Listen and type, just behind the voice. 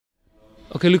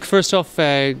Okay, Luke, first off,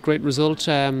 great result,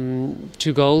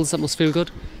 2 goals, that must feel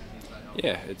good.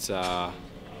 Yeah, it's a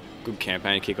good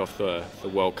campaign to kick off the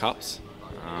World Cups.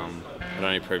 I'd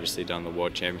only previously done the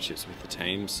World Championships with the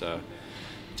team, so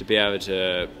to be able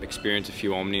to experience a few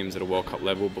omniums at a World Cup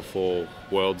level before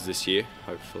Worlds this year,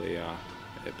 hopefully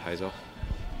it pays off.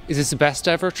 Is this the best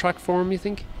ever track form, you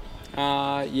think?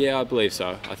 Yeah, I believe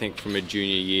so. I think from a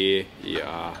junior year,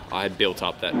 I had built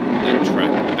up that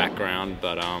track background,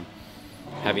 but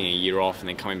having a year off and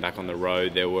then coming back on the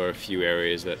road, there were a few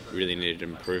areas that really needed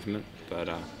improvement, but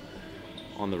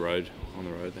on the road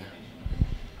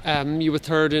there. You were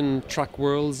third in track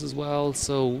Worlds as well,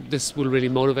 so this will really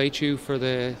motivate you for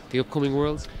the upcoming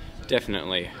Worlds?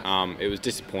 Definitely. It was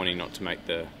disappointing not to make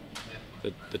the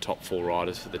top 4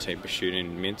 riders for the team pursuit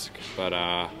in Minsk,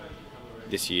 but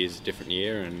this year's a different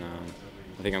year, and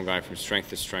I think I'm going from strength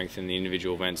to strength in the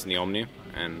individual events in the omnium,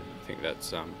 and I think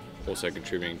that's also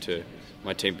contributing to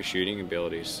my team pursuing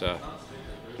abilities, so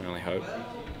I can only hope.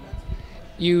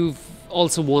 You've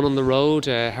also won on the road.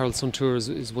 Herald Sun Tour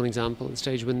is one example, a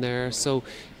stage win there. So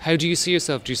how do you see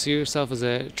yourself? Do you see yourself as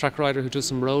a track rider who does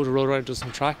some road, a road rider who does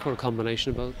some track, or a combination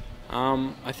of both?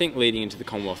 I think leading into the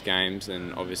Commonwealth Games,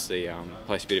 and obviously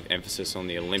place a bit of emphasis on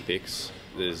the Olympics,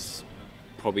 there's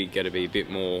probably going to be a bit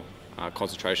more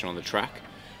concentration on the track.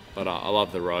 But I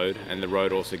love the road, and the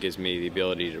road also gives me the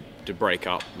ability to break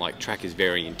up. Like, track is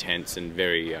very intense and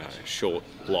very short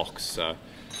blocks, so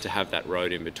to have that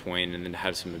road in between and then to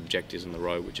have some objectives on the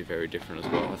road which are very different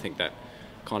as well, I think that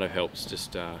kind of helps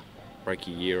just break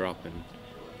your year up and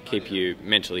keep you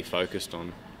mentally focused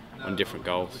on different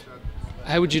goals.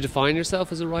 How would you define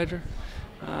yourself as a rider?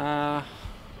 I'm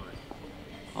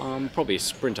probably a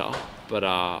sprinter, but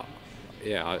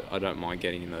yeah, I don't mind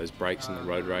getting in those breaks in the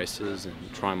road races and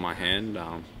trying my hand.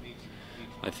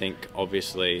 I think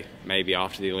obviously maybe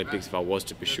after the Olympics, if I was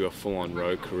to pursue a full-on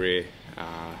road career,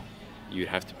 you'd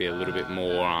have to be a little bit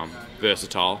more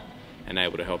versatile and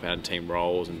able to help out in team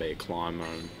roles and be a climber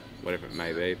and whatever it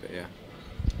may be, but yeah.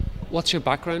 What's your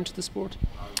background to the sport?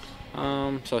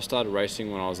 So I started racing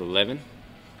when I was 11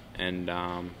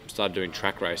 and started doing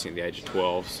track racing at the age of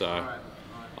 12, so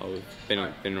I've been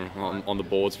on the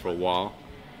boards for a while.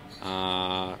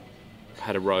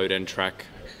 Had a road and track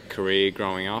career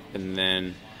growing up, and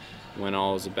then when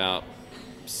I was about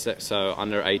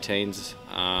under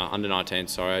 19,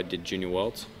 sorry, I did Junior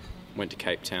Worlds, went to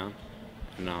Cape Town,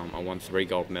 and I won 3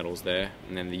 gold medals there.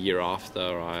 And then the year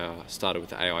after, I started with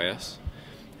the AIS,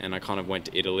 and I kind of went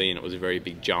to Italy, and it was a very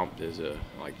big jump. There's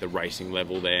like the racing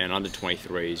level there, and under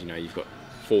 23s, you've got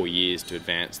 4 years to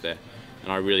advance there.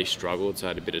 And I really struggled, so I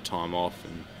had a bit of time off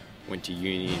and went to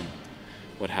uni and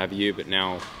what have you. But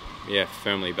now, yeah,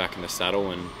 firmly back in the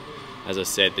saddle. And as I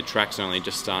said, the track's only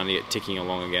just starting to get ticking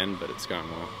along again, but it's going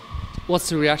well. What's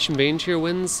the reaction been to your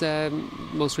wins,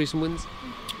 most recent wins?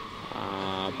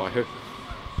 By who?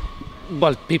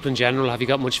 Well, people in general. Have you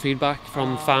got much feedback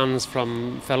from fans,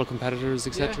 from fellow competitors,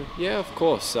 etc.? Yeah, of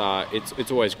course. It's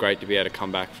always great to be able to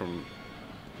come back from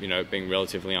being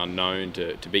relatively unknown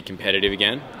to be competitive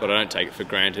again, but I don't take it for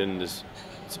granted. And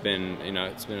it's been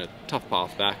a tough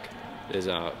path back. There's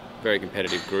a very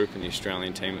competitive group in the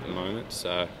Australian team at the moment,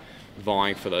 so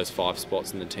vying for those 5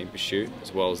 spots in the team pursuit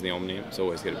as well as the omnium, it's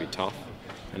always going to be tough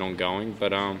and ongoing.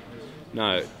 But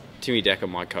no, Timmy Decker,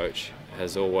 my coach,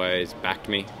 has always backed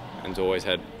me and has always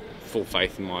had full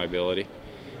faith in my ability.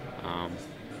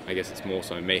 I guess it's more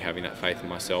so me having that faith in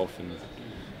myself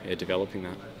and developing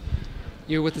that.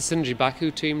 You're with the Synergy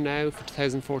Baku team now for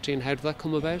 2014. How did that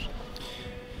come about?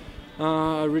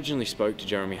 I originally spoke to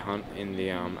Jeremy Hunt in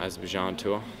the Azerbaijan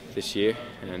tour this year,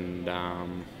 and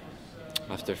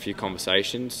after a few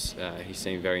conversations, he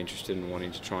seemed very interested in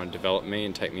wanting to try and develop me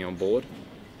and take me on board,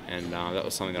 and that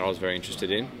was something that I was very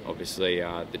interested in. Obviously,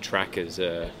 the track as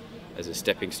a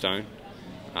stepping stone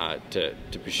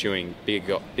to pursuing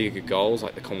bigger goals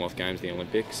like the Commonwealth Games, the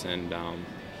Olympics, and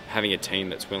having a team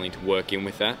that's willing to work in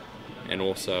with that, and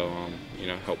also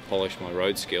help polish my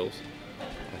road skills.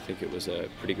 I think it was a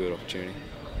pretty good opportunity.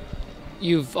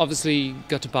 You've obviously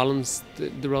got to balance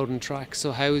the road and track,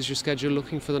 so how is your schedule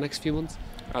looking for the next few months?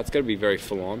 It's going to be very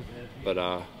full on, but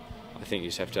I think you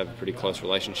just have to have a pretty close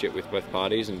relationship with both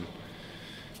parties, and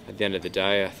at the end of the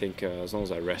day, I think as long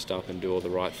as I rest up and do all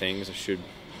the right things, I should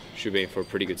be in for a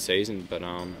pretty good season. But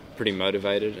I'm pretty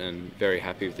motivated and very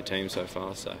happy with the team so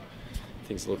far, so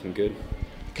things are looking good.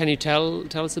 Can you tell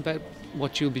us about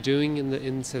what you'll be doing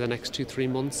in say the next 2-3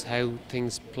 months, how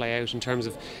things play out in terms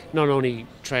of not only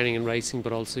training and racing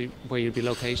but also where you'll be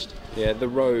located? Yeah, the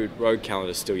road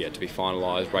calendar is still yet to be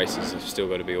finalised. Races have still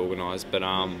got to be organised, but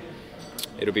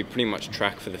it'll be pretty much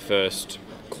track for the first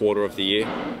quarter of the year,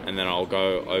 and then I'll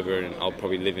go over and I'll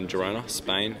probably live in Girona,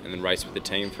 Spain, and then race with the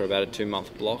team for about a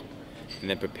 2-month block, and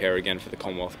then prepare again for the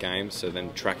Commonwealth Games. So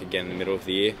then track again in the middle of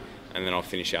the year, and then I'll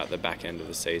finish out the back end of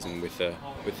the season with the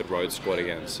road squad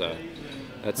again. So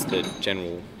that's the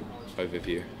general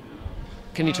overview.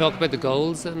 Can you talk about the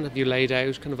goals then? Have you laid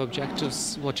out kind of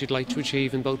objectives, what you'd like to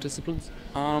achieve in both disciplines?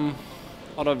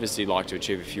 I'd obviously like to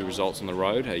achieve a few results on the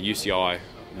road. UCI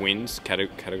wins,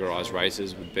 categorised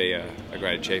races would be a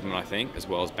great achievement, I think, as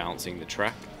well as balancing the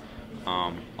track.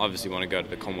 Obviously want to go to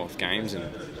the Commonwealth Games and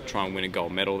try and win a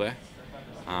gold medal there.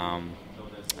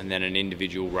 And then an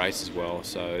individual race as well.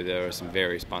 So there are some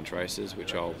various bunch races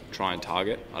which I'll try and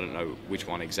target. I don't know which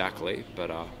one exactly, but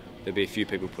there'll be a few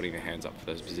people putting their hands up for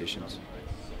those positions.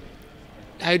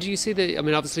 How do you see I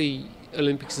mean, obviously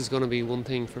Olympics is going to be one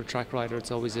thing for a track rider.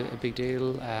 It's always a big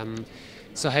deal.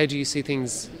 So how do you see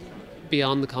things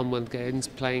beyond the Commonwealth Games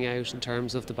playing out in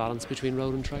terms of the balance between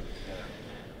road and track?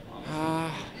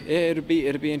 It'd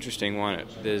be interesting, won't it?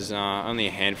 There's only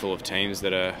a handful of teams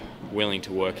that are willing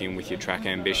to work in with your track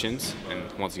ambitions,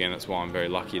 and once again, that's why I'm very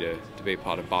lucky to be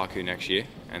part of Baku next year,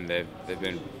 and they've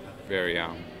been very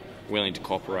willing to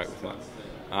cooperate with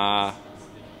that.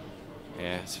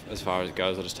 Yeah, as far as it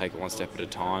goes, I'll just take it one step at a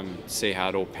time, see how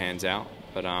it all pans out.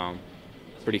 But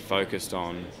pretty focused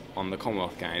on the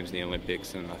Commonwealth Games and the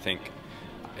Olympics, and I think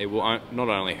it will not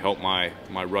only help my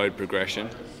road progression,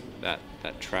 that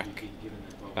track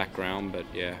background, but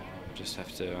yeah, just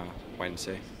have to wait and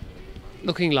see.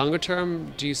 Looking longer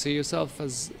term, do you see yourself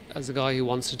as a guy who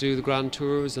wants to do the Grand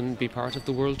Tours and be part of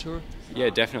the World Tour? Yeah,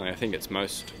 definitely. I think it's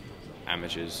most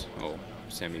amateurs or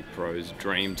semi-pros'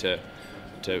 dream to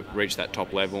reach that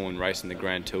top level and race in the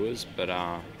Grand Tours. But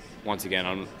once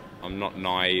again, I'm not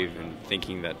naive in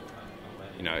thinking that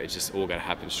it's just all going to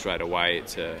happen straight away.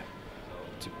 It's a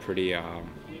pretty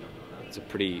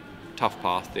tough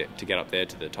path to get up there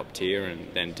to the top tier, and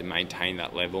then to maintain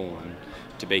that level and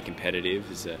to be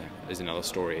competitive is another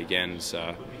story again.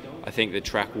 So I think the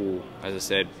track will, as I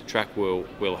said, the track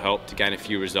will help to gain a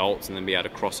few results and then be able to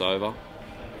cross over,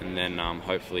 and then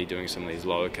hopefully doing some of these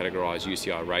lower categorised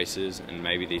UCI races, and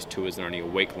maybe these tours that are only a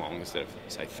week long instead of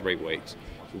say 3 weeks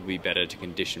will be better to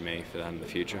condition me for that in the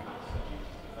future.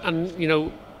 And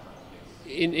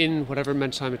in whatever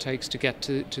amount of time it takes to get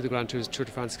to the Grand Tours, Tour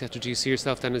de France, do you see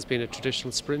yourself then as being a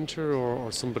traditional sprinter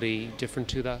or somebody different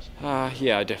to that?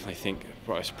 Yeah, I definitely think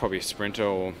probably a sprinter,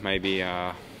 or maybe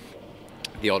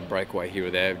the odd breakaway here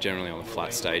or there, generally on the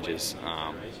flat stages.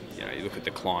 You look at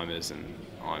the climbers, and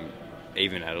I'm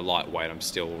even at a lightweight, I'm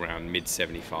still around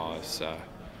mid-75, so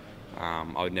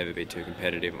I would never be too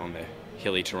competitive on the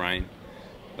hilly terrain.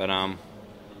 But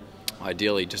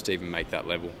ideally, just to even make that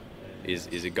level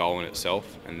is a goal in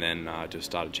itself, and then just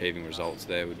start achieving results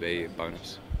there would be a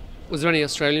bonus. Was there any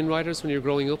Australian riders when you were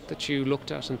growing up that you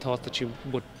looked at and thought that you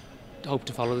would hope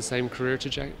to follow the same career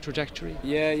trajectory?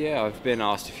 Yeah, I've been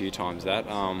asked a few times that.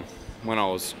 When I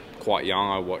was quite young,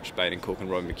 I watched Baden Cook and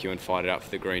Roy McEwen fight it out for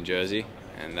the green jersey,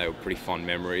 and they were pretty fond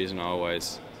memories, and I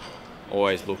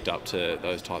always looked up to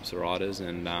those types of riders.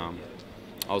 And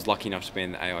I was lucky enough to be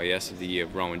in the AIS of the year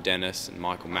of Rowan Dennis and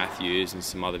Michael Matthews and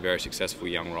some other very successful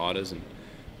young riders, and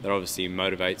that obviously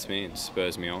motivates me and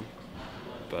spurs me on.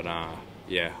 But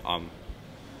yeah, I'm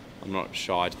not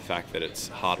shy to the fact that it's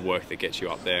hard work that gets you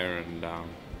up there, and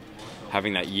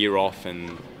having that year off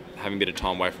and having a bit of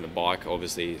time away from the bike,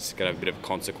 obviously it's got to have a bit of a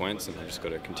consequence, and I've just got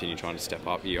to continue trying to step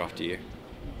up year after year.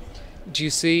 Do you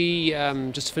see,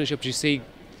 just to finish up, do you see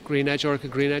Orica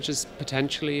Green Edge as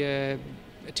potentially a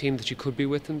team that you could be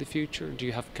with in the future? Do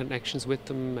you have connections with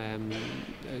them?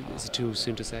 Is it too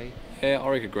soon to say? Yeah,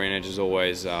 Orica Green Edge has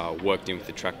always worked in with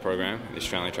the track program, the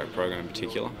Australian track program in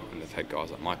particular, and they've had guys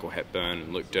like Michael Hepburn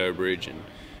and Luke Durbridge and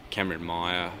Cameron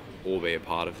Meyer all be a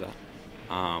part of that.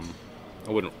 I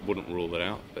wouldn't rule it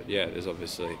out, but yeah, there's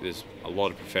a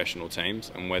lot of professional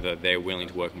teams, and whether they're willing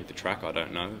to work with the track, I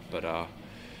don't know. But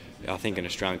I think an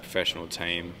Australian professional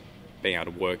team, being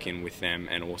able to work in with them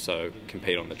and also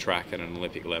compete on the track at an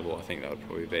Olympic level, I think that would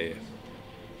probably be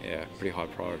a pretty high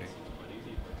priority.